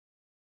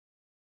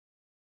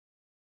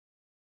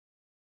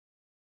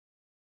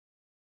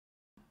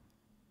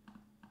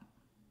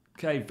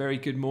Okay, very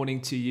good morning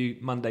to you.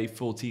 Monday,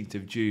 14th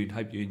of June.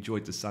 Hope you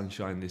enjoyed the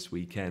sunshine this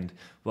weekend.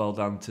 Well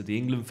done to the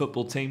England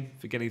football team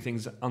for getting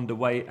things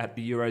underway at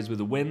the Euros with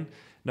a win.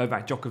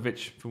 Novak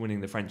Djokovic for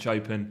winning the French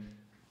Open.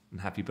 And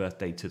happy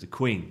birthday to the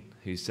Queen,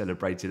 who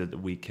celebrated at the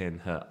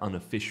weekend her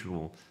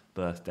unofficial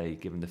birthday,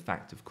 given the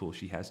fact, of course,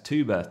 she has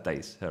two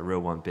birthdays, her real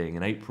one being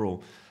in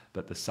April,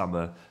 but the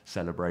summer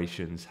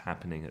celebrations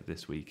happening at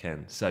this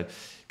weekend. So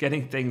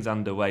getting things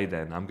underway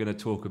then, I'm going to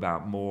talk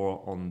about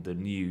more on the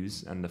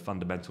news and the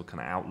fundamental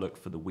kind of outlook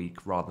for the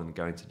week rather than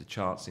go into the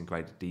charts in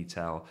greater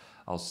detail.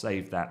 I'll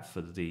save that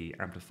for the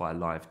Amplify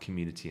Live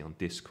community on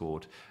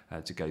Discord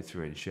to go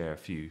through and share a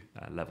few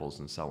levels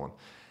and so on.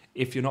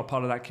 If you're not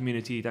part of that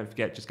community, don't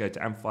forget, just go to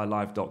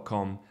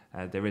AmplifyLive.com.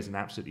 There is an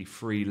absolutely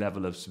free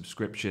level of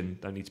subscription.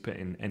 Don't need to put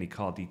in any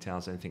card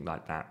details, anything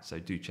like that. So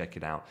do check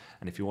it out.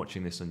 And if you're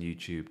watching this on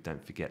YouTube,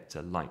 don't forget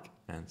to like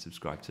and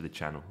subscribe to the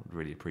channel. I'd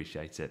really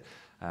appreciate it.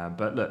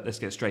 But look, let's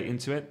get straight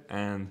into it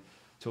and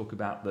talk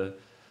about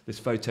this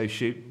photo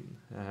shoot.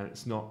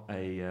 It's not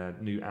a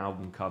new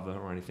album cover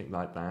or anything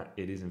like that.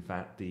 It is, in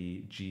fact,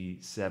 the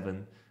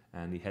G7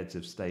 and the heads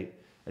of state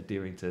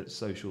adhering to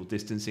social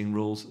distancing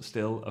rules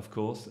still, of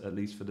course, at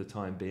least for the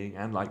time being,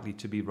 and likely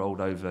to be rolled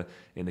over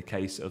in the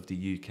case of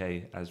the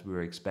UK, as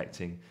we're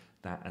expecting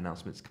that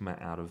announcement to come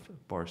out of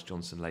Boris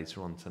Johnson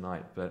later on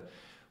tonight. But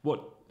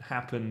what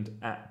happened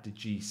at the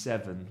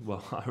G7?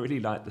 Well, I really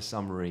like the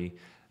summary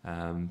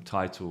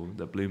title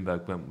that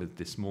Bloomberg went with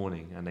this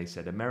morning, and they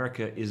said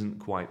America isn't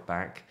quite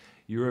back,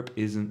 Europe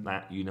isn't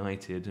that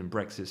united, and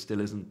Brexit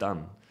still isn't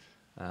done.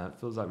 It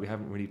feels like we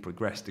haven't really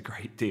progressed a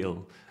great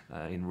deal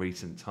in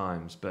recent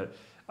times. But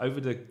over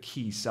the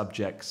key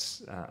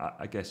subjects,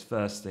 I guess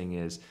first thing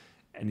is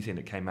anything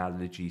that came out of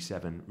the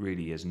G7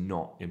 really is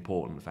not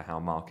important for how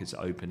markets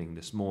are opening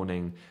this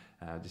morning.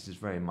 This is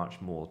very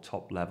much more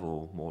top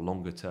level, more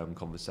longer term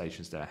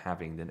conversations they're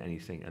having than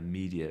anything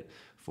immediate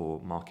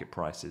for market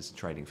prices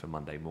trading for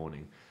Monday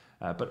morning.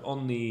 But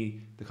on the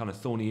kind of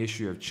thorny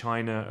issue of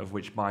China, of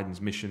which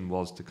Biden's mission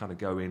was to kind of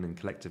go in and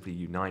collectively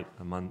unite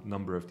a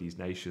number of these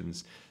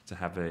nations to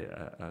have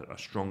a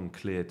strong,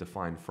 clear,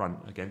 defined front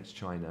against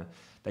China,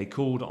 they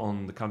called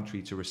on the country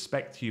to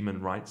respect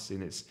human rights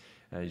in its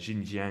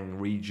Xinjiang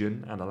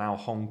region and allow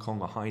Hong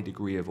Kong a high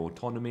degree of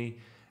autonomy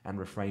and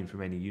refrain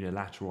from any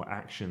unilateral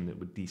action that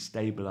would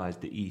destabilize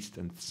the East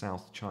and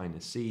South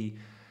China Sea.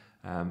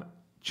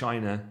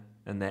 China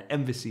and their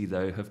embassy,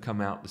 though, have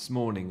come out this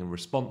morning in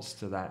response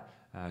to that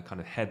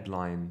kind of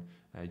headline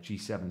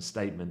G7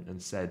 statement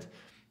and said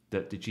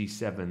that the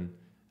G7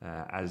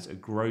 as a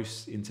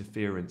gross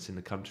interference in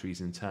the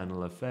country's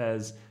internal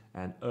affairs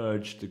and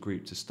urged the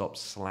group to stop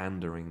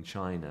slandering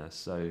China.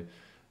 So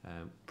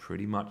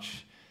pretty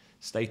much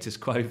status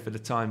quo for the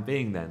time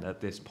being then at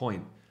this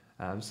point.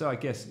 So I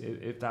guess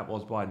if that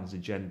was Biden's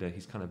agenda,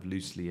 he's kind of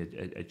loosely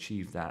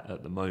achieved that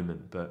at the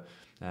moment. But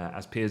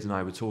as Piers and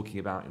I were talking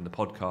about in the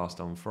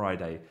podcast on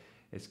Friday,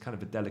 it's kind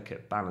of a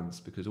delicate balance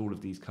because all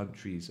of these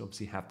countries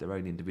obviously have their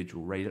own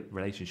individual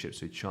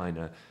relationships with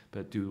China,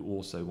 but do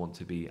also want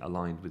to be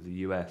aligned with the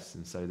US.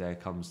 And so there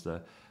comes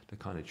the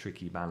kind of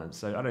tricky balance.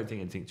 So I don't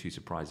think anything too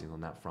surprising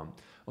on that front.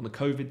 On the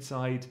COVID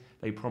side,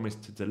 they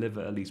promised to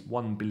deliver at least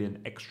 1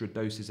 billion extra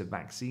doses of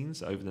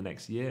vaccines over the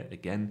next year.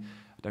 Again,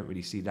 I don't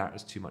really see that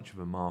as too much of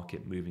a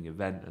market-moving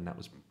event, and that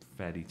was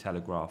fairly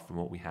telegraphed from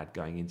what we had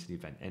going into the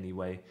event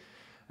anyway.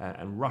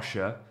 And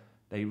Russia,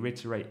 they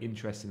reiterate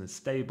interest in a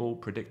stable,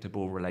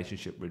 predictable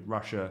relationship with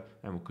Russia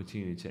and will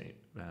continue to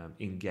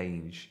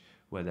engage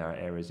where there are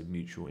areas of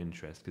mutual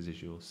interest, because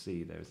as you'll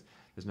see, there's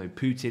no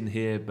Putin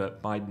here,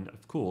 but Biden,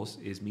 of course,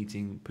 is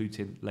meeting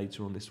Putin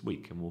later on this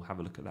week, and we'll have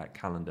a look at that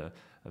calendar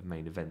of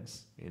main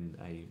events in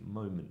a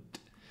moment.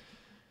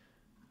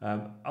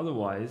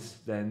 Otherwise,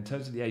 then, in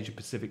terms of the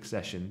Asia-Pacific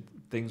session,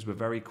 things were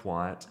very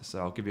quiet. So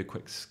I'll give you a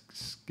quick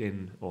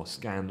scan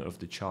of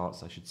the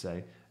charts, I should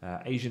say.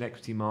 Asian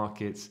equity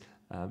markets,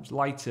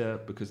 lighter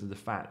because of the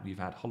fact you've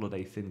had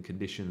holiday-thin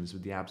conditions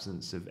with the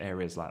absence of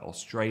areas like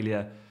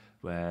Australia,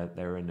 where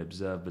they're in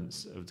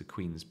observance of the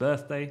Queen's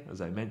birthday,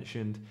 as I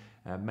mentioned.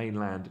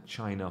 Mainland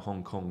China,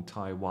 Hong Kong,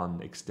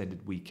 Taiwan,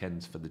 extended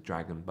weekends for the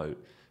Dragon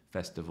Boat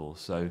Festival.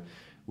 So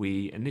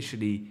we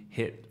initially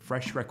hit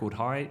fresh record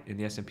high in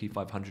the S&P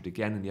 500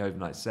 again in the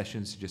overnight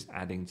sessions, so just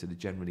adding to the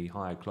generally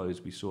higher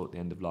close we saw at the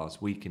end of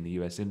last week in the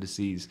US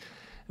indices.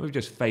 And we've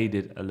just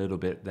faded a little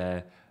bit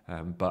there,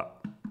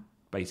 but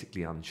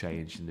basically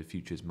unchanged in the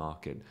futures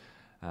market.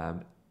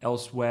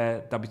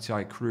 Elsewhere,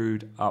 WTI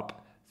crude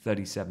up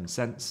 37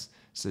 cents,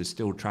 so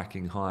still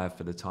tracking higher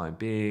for the time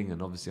being.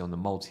 And obviously on the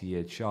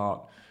multi-year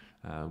chart,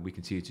 we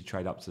continue to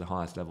trade up to the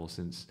highest level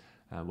since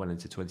well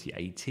into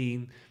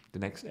 2018. The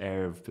next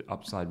area of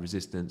upside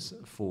resistance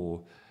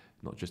for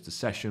not just the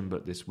session,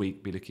 but this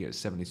week, be looking at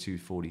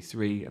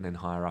 72.43 and then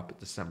higher up at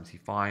the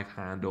 75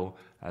 handle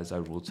as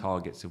overall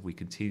targets if we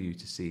continue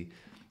to see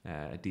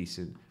a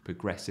decent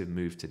progressive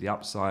move to the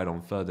upside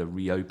on further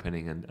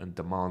reopening and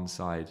demand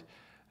side,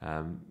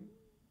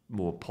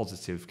 more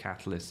positive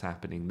catalysts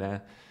happening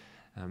there.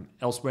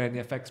 Elsewhere in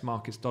the FX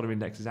markets, dollar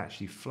index is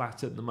actually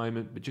flat at the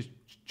moment, but just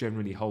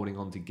generally holding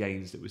on to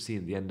gains that we're seeing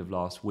at the end of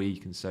last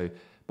week. And so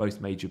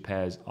both major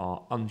pairs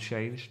are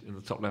unchanged in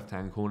the top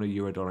left-hand corner,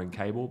 euro, dollar and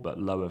cable, but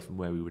lower from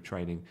where we were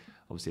trading,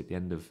 obviously, at the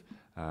end of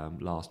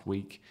last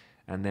week.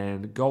 And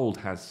then gold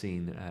has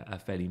seen a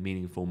fairly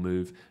meaningful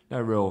move. No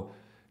real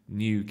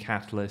new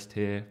catalyst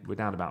here. We're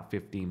down about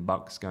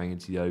 $15 going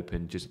into the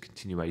open, just a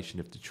continuation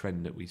of the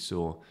trend that we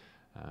saw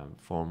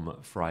from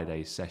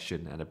Friday's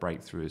session and a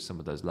breakthrough of some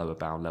of those lower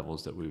bound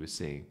levels that we were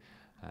seeing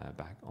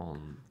back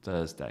on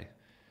Thursday.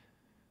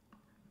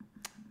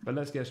 But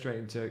let's get straight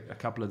into a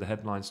couple of the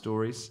headline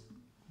stories.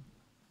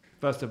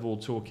 First of all,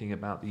 talking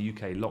about the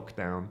UK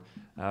lockdown,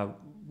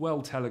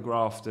 well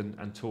telegraphed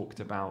and talked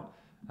about.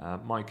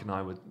 Mike and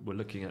I were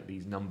looking at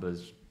these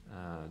numbers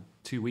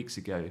 2 weeks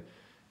ago,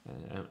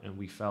 and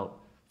we felt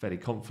fairly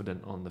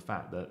confident on the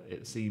fact that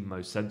it seemed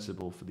most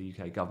sensible for the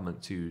UK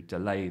government to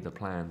delay the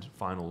planned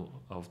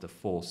final of the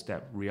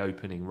 4-step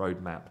reopening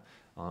roadmap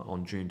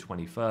on June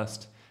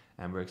 21st.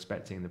 And we're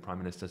expecting the Prime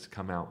Minister to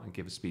come out and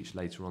give a speech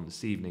later on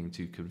this evening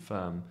to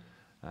confirm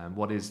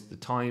what is the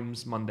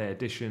Times Monday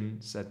edition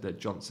said that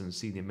Johnson's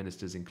senior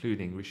ministers,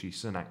 including Rishi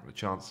Sunak, the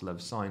Chancellor,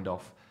 have signed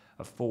off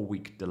a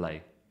 4-week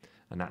delay.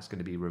 And that's going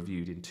to be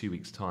reviewed in 2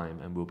 weeks'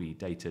 time and will be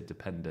data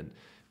dependent.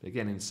 But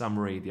again, in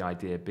summary, the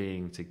idea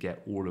being to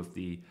get all of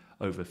the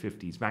over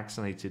 50s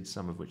vaccinated,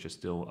 some of which are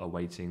still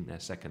awaiting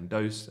their second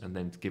dose, and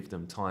then to give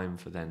them time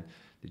for then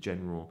the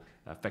general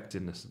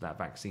effectiveness of that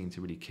vaccine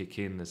to really kick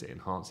in as it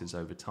enhances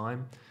over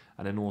time.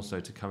 And then also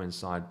to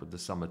coincide with the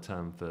summer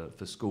term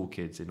for school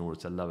kids in order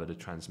to lower the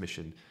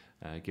transmission,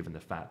 given the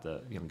fact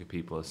that younger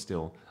people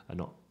are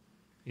not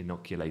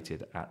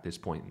inoculated at this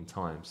point in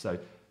time. So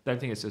don't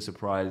think it's a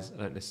surprise.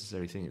 I don't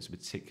necessarily think it's a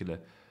particular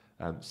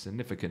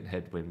significant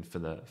headwind for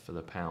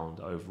the pound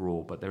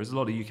overall, but there is a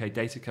lot of UK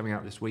data coming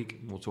out this week,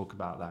 and we'll talk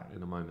about that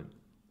in a moment.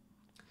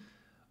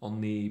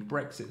 On the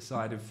Brexit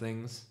side of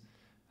things,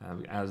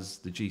 as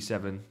the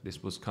G7,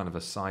 this was kind of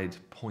a side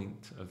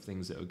point of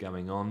things that were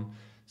going on.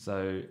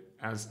 So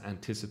as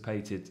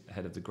anticipated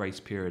ahead of the grace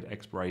period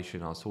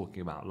expiration I was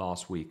talking about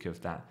last week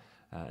of that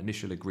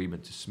initial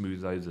agreement to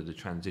smooth over the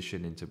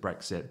transition into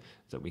Brexit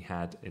that we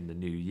had in the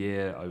new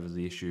year over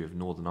the issue of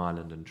Northern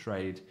Ireland and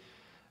trade,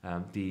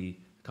 the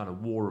kind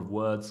of war of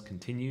words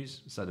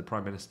continues. So the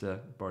Prime Minister,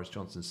 Boris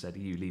Johnson, said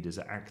EU leaders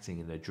are acting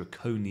in a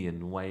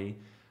draconian way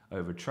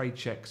over trade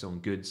checks on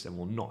goods and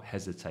will not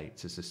hesitate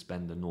to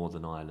suspend the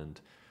Northern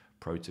Ireland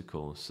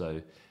Protocol.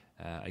 So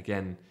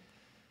again,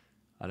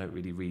 I don't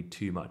really read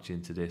too much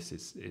into this.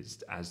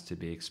 It's as to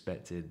be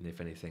expected, and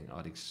if anything,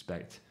 I'd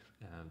expect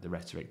the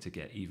rhetoric to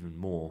get even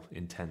more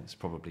intense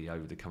probably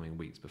over the coming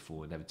weeks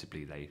before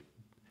inevitably they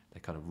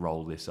kind of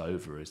roll this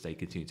over as they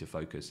continue to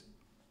focus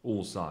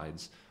all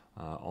sides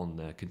on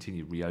the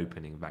continued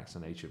reopening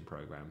vaccination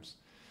programs.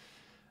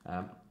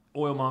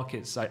 Oil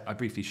markets, I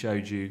briefly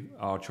showed you,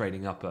 are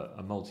trading up at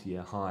a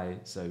multi-year high,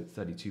 so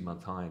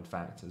 32-month high, in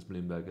fact, as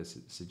Bloomberg is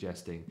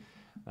suggesting.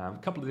 A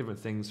couple of different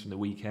things from the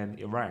weekend.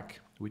 Iraq,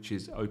 which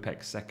is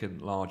OPEC's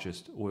second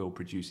largest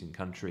oil-producing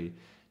country,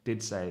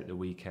 did say at the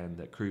weekend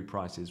that crude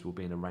prices will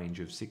be in a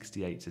range of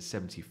 $68 to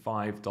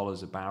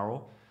 $75 a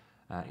barrel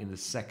in the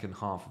second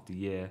half of the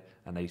year,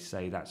 and they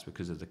say that's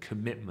because of the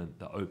commitment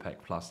that OPEC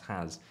Plus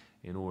has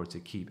in order to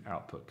keep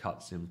output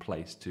cuts in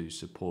place to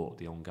support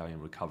the ongoing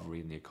recovery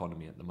in the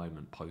economy at the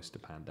moment post the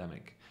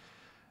pandemic.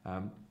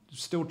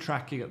 Still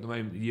tracking at the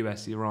moment the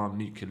US-Iran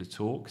nuclear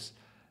talks.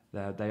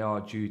 They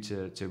are due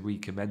to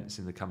recommence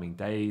in the coming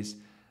days.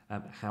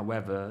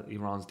 However,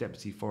 Iran's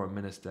deputy foreign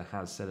minister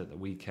has said at the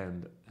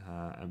weekend,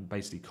 and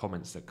basically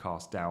comments that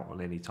cast doubt on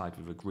any type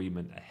of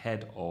agreement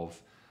ahead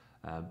of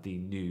the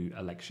new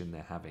election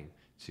they're having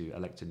to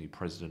elect a new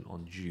president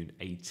on June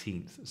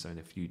 18th, so in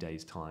a few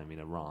days' time in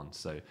Iran.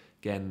 So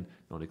again,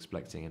 not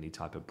expecting any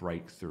type of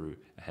breakthrough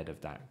ahead of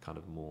that kind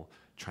of more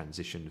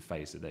transition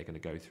phase that they're going to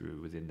go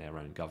through within their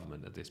own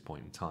government at this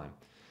point in time.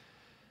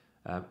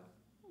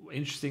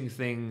 Interesting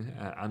thing,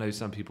 I know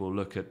some people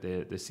look at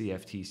the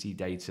CFTC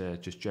data,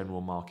 just general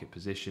market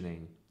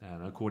positioning,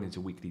 and according to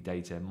weekly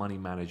data, money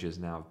managers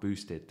now have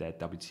boosted their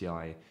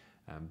WTI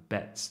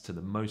bets to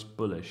the most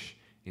bullish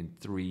in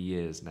 3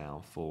 years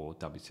now for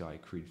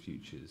WTI crude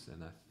futures.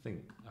 And I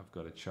think I've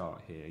got a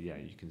chart here. Yeah,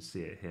 you can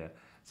see it here.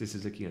 So this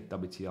is looking at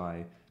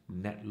WTI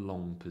net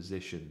long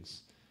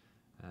positions.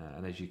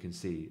 And as you can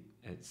see,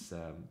 it's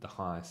the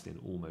highest in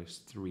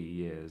almost 3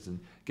 years. And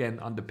again,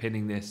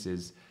 underpinning this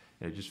is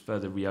just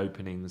further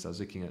reopenings. I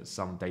was looking at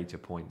some data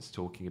points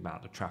talking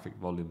about the traffic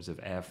volumes of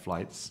air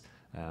flights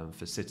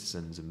for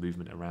citizens and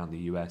movement around the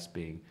US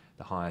being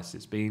the highest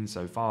it's been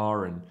so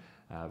far, and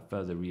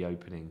further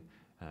reopening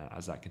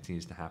as that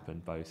continues to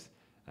happen both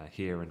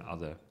here and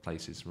other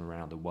places from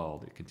around the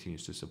world. It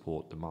continues to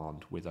support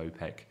demand with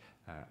OPEC,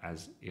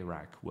 as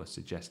Iraq was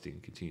suggesting,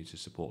 continues to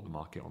support the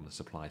market on the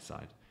supply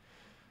side.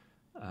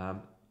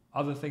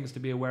 Other things to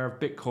be aware of,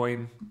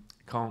 Bitcoin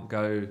can't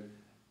go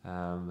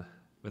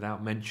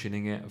without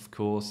mentioning it, of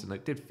course, and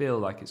it did feel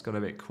like it's got a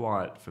bit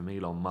quiet from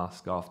Elon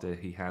Musk after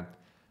he had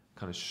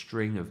kind of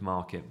string of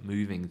market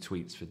moving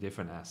tweets for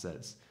different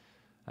assets,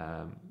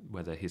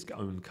 whether his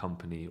own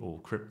company or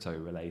crypto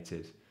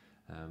related,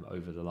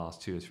 over the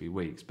last 2 or 3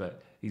 weeks.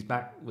 But he's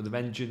back with a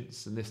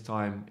vengeance, and this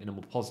time in a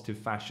more positive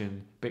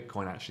fashion.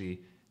 Bitcoin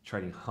actually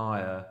trading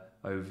higher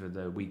over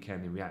the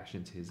weekend in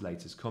reaction to his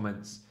latest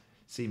comments.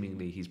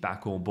 Seemingly he's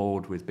back on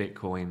board with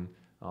Bitcoin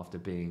after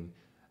being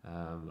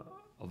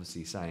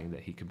obviously saying that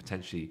he could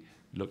potentially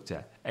look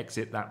to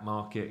exit that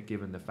market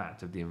given the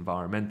fact of the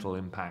environmental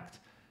impact.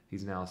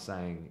 He's now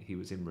saying he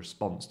was in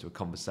response to a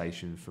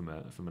conversation from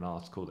an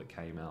article that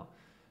came out,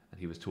 and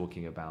he was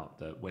talking about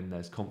that when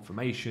there's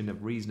confirmation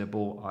of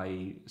reasonable,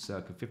 i.e.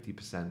 circa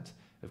 50%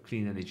 of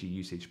clean energy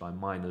usage by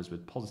miners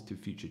with positive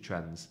future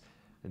trends,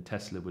 then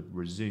Tesla would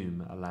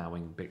resume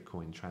allowing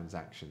Bitcoin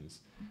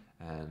transactions.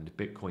 And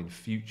Bitcoin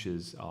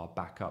futures are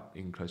back up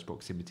in close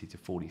proximity to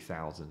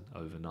 40,000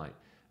 overnight,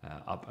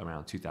 up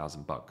around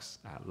 $2,000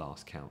 at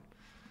last count.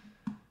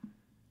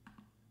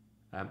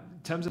 In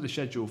terms of the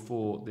schedule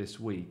for this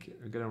week,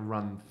 I'm going to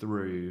run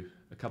through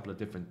a couple of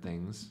different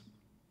things.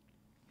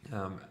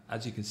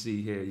 As you can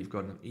see here, you've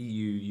got an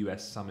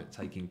EU-US summit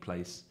taking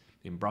place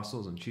in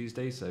Brussels on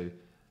Tuesday. So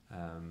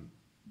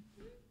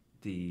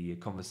the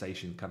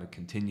conversation kind of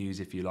continues,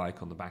 if you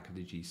like, on the back of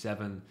the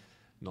G7.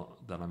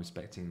 Not that I'm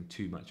expecting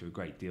too much of a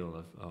great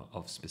deal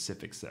of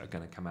specifics that are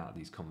going to come out of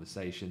these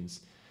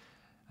conversations.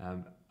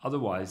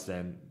 Otherwise,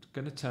 then, I'm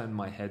going to turn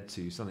my head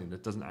to something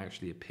that doesn't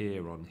actually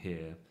appear on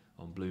here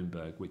on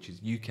Bloomberg, which is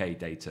UK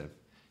data.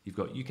 You've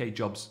got UK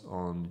jobs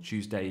on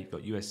Tuesday, you've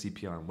got US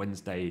CPI on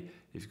Wednesday,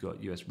 you've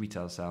got US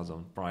retail sales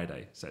on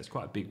Friday. So it's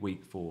quite a big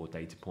week for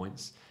data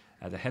points.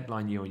 The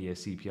headline year-on-year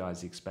CPI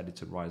is expected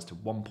to rise to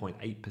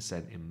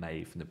 1.8% in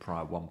May from the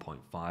prior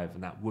 1.5%,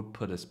 and that would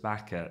put us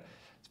back at,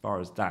 as far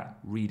as that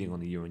reading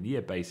on a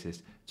year-on-year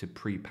basis, to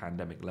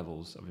pre-pandemic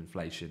levels of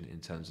inflation in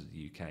terms of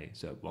the UK.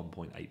 So at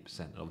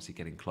 1.8%, obviously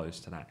getting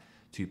close to that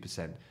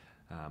 2%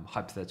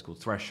 hypothetical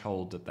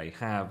threshold that they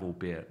have,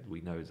 albeit we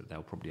know that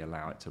they'll probably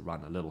allow it to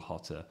run a little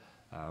hotter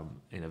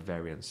in a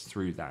variance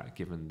through that,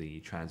 given the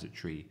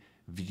transitory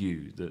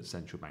view that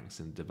central banks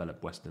in the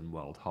developed Western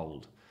world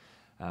hold.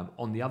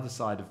 On the other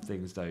side of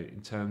things, though,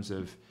 in terms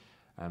of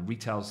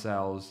retail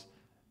sales,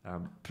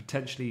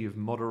 potentially have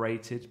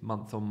moderated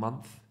month on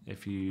month.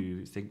 If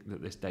you think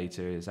that this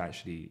data is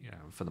actually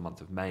for the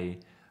month of May,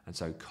 and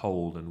so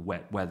cold and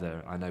wet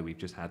weather. I know we've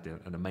just had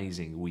an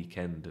amazing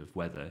weekend of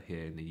weather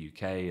here in the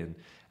UK, and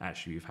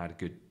actually we've had a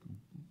good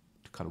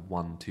kind of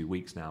 1-2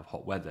 weeks now of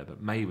hot weather,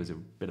 but May was a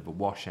bit of a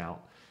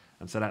washout.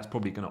 And so that's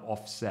probably going to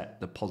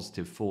offset the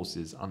positive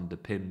forces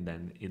underpinned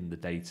then in the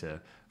data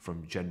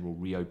from general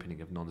reopening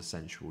of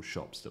non-essential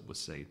shops that we're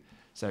seeing.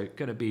 So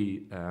going to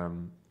be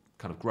kind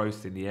of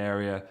growth in the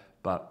area,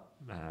 but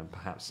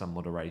perhaps some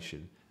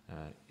moderation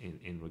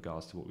in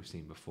regards to what we've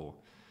seen before.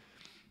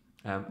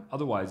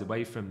 Otherwise,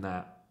 away from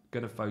that,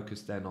 going to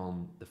focus then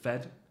on the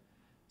Fed.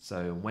 So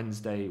on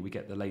Wednesday, we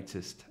get the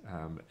latest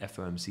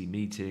FOMC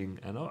meeting.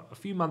 And a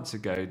few months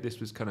ago,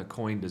 this was kind of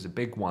coined as a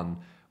big one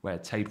where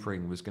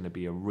tapering was going to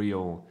be a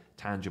real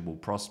tangible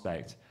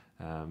prospect,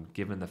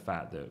 given the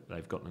fact that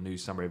they've got the new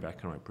summary of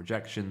economic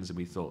projections. And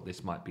we thought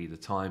this might be the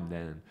time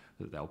then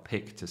that they'll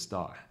pick to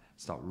start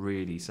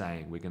really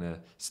saying we're going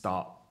to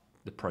start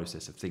the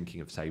process of thinking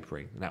of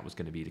tapering, and that was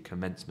going to be the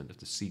commencement of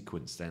the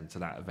sequence then to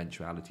that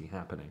eventuality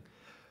happening.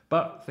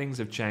 But things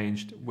have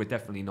changed. We're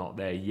definitely not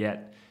there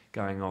yet,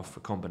 going off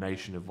a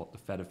combination of what the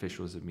Fed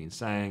officials have been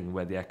saying,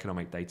 where the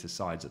economic data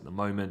sides at the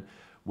moment,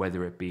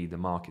 whether it be the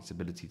market's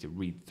ability to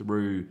read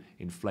through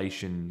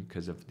inflation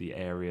because of the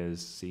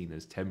areas seen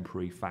as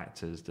temporary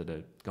factors that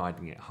are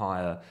guiding it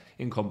higher,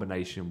 in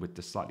combination with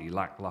the slightly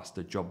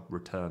lackluster job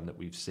return that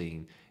we've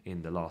seen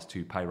in the last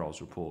 2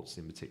 payrolls reports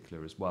in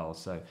particular as well.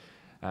 So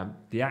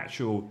the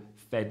actual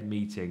Fed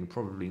meeting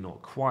probably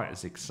not quite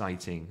as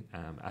exciting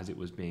as it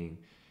was being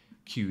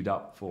queued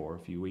up for a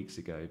few weeks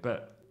ago.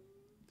 But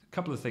a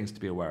couple of things to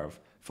be aware of.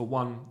 For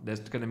one, there's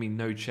going to be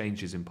no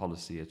changes in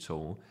policy at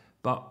all,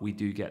 but we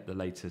do get the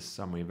latest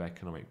summary of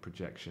economic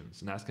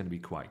projections. And that's going to be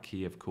quite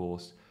key, of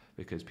course,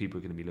 because people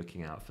are going to be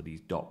looking out for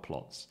these dot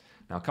plots.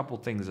 Now, a couple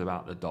of things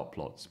about the dot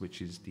plots,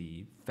 which is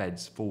the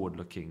Fed's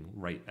forward-looking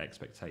rate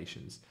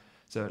expectations.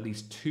 So at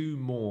least 2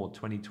 more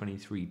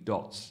 2023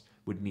 dots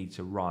would need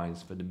to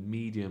rise for the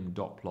medium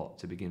dot plot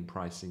to begin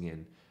pricing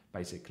in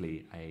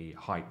basically a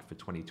hike for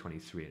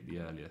 2023 at the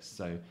earliest.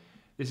 So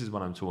this is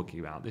what I'm talking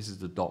about. This is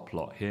the dot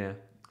plot here,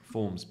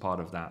 forms part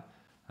of that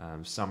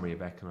summary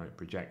of economic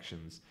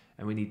projections.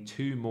 And we need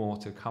 2 more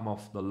to come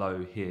off the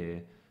low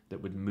here that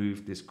would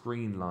move this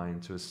green line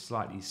to a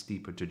slightly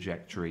steeper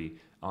trajectory,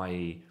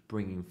 i.e.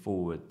 bringing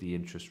forward the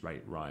interest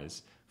rate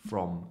rise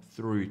from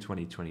through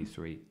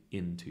 2023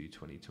 into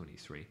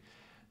 2023.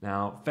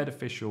 Now, Fed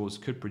officials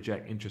could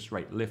project interest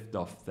rate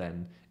liftoff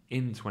then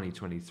in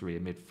 2023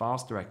 amid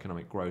faster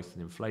economic growth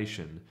and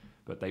inflation,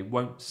 but they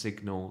won't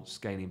signal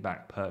scaling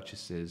back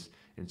purchases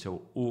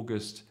until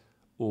August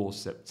or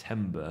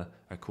September,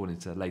 according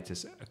to the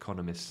latest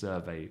economist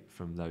survey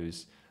from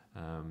those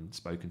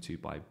spoken to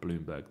by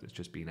Bloomberg that's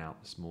just been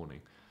out this morning.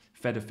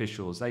 Fed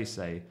officials, they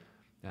say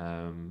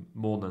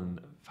more than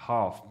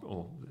half,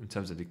 or in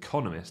terms of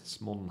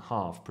economists, more than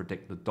half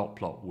predict the dot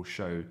plot will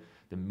show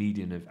the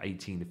median of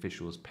 18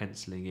 officials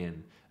penciling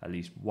in at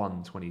least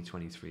one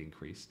 2023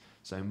 increase.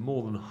 So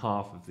more than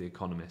half of the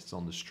economists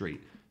on the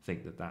street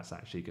think that that's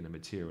actually going to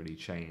materially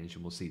change,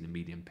 and we'll see the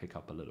median pick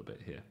up a little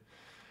bit here.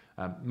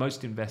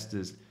 Most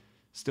investors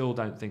still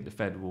don't think the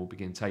Fed will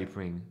begin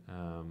tapering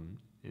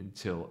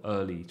until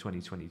early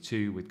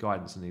 2022, with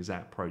guidance on the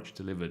exact approach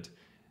delivered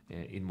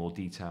in more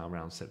detail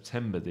around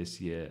September this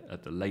year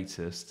at the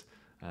latest.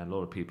 And a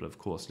lot of people, of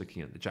course,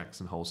 looking at the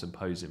Jackson Hole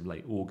Symposium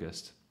late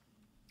August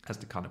as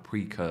the kind of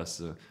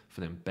precursor for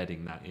them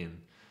bedding that in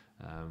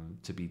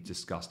to be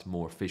discussed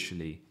more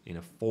officially in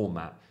a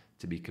format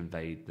to be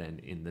conveyed then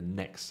in the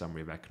next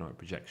summary of economic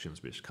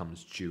projections, which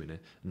comes due in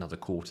another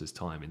quarter's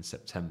time in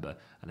September.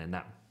 And then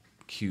that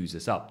cues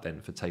us up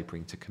then for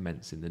tapering to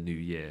commence in the new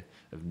year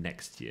of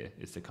next year.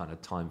 It's the kind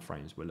of time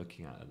frames we're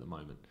looking at the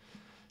moment.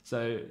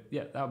 So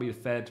yeah, that'll be the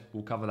Fed.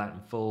 We'll cover that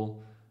in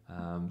full.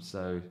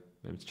 So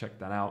maybe to check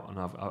that out. And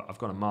I've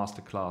got a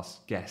masterclass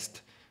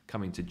guest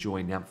coming to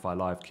join the Amplify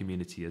Live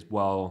community as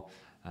well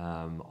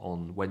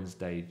on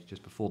Wednesday,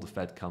 just before the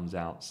Fed comes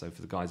out. So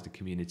for the guys in the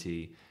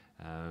community,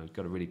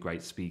 got a really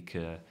great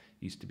speaker.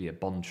 Used to be a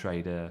bond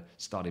trader.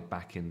 Started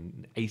back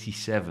in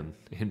 '87,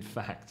 in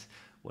fact.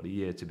 What a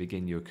year to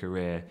begin your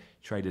career.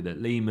 Traded at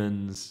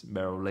Lehman's,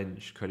 Merrill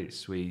Lynch, Credit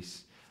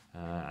Suisse,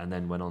 and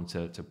then went on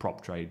to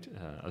prop trade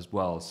as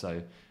well.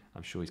 So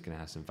I'm sure he's going to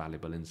have some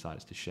valuable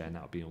insights to share, and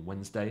that'll be on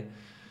Wednesday.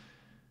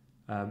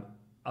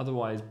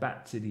 Otherwise,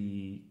 back to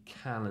the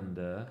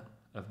calendar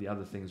of the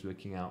other things we're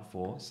looking out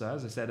for. So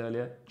as I said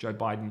earlier, Joe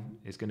Biden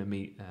is going to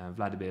meet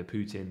Vladimir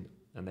Putin,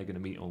 and they're going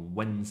to meet on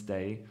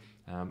Wednesday.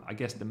 I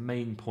guess the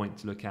main point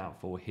to look out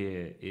for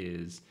here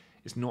is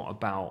it's not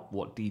about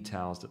what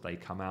details that they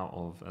come out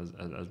of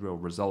as real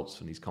results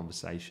from these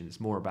conversations. It's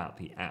more about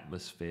the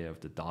atmosphere of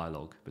the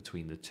dialogue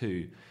between the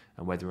two,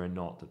 and whether or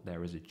not that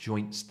there is a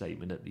joint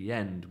statement at the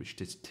end,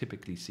 which is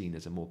typically seen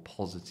as a more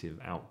positive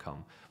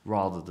outcome,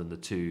 rather than the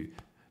two,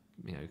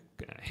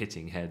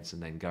 hitting heads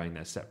and then going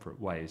their separate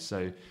ways.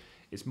 So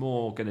it's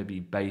more going to be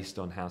based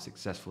on how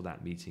successful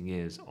that meeting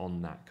is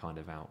on that kind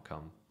of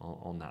outcome,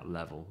 on that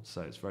level.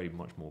 So it's very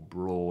much more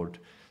broad.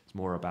 It's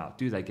more about,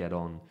 do they get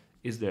on?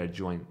 Is there a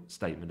joint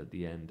statement at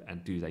the end?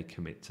 And do they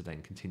commit to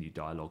then continue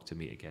dialogue to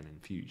meet again in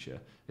future?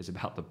 It's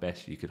about the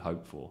best you could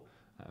hope for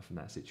from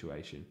that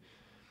situation.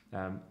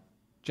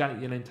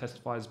 Janet Yellen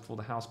testifies before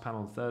the House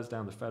panel on Thursday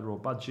on the federal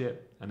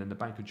budget, and then the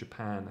Bank of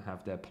Japan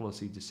have their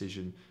policy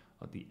decision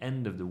at the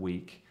end of the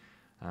week.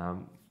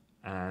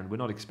 And we're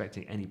not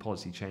expecting any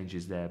policy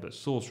changes there, but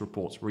source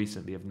reports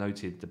recently have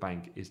noted the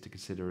bank is to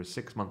consider a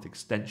 6-month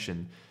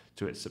extension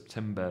to its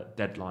September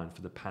deadline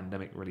for the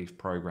pandemic relief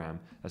program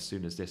as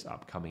soon as this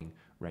upcoming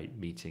rate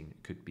meeting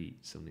could be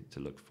something to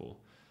look for.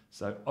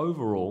 So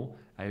overall,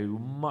 a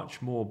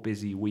much more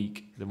busy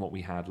week than what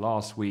we had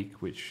last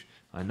week, which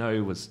I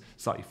know was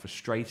slightly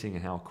frustrating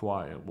in how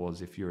quiet it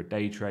was. If you're a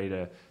day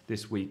trader,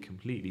 this week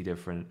completely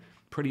different.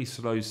 Pretty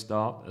slow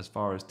start as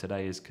far as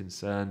today is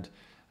concerned,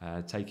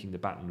 taking the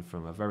baton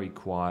from a very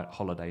quiet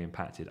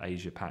holiday-impacted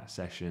Asia-Pac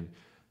session.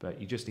 But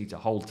you just need to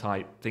hold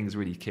tight. Things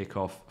really kick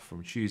off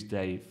from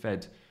Tuesday,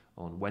 Fed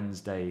on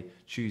Wednesday.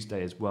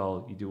 Tuesday as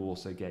well, you do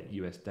also get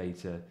US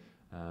data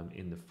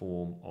in the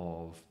form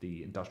of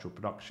the industrial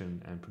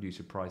production and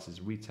producer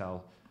prices,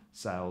 retail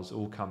sales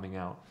all coming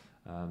out.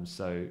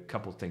 So a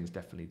couple of things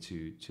definitely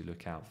to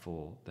look out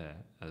for there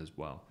as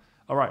well.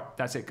 All right,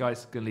 that's it,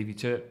 guys. Going to leave you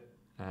to it,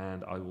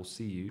 and I will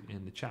see you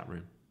in the chat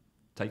room.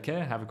 Take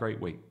care. Have a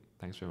great week.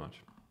 Thanks very much.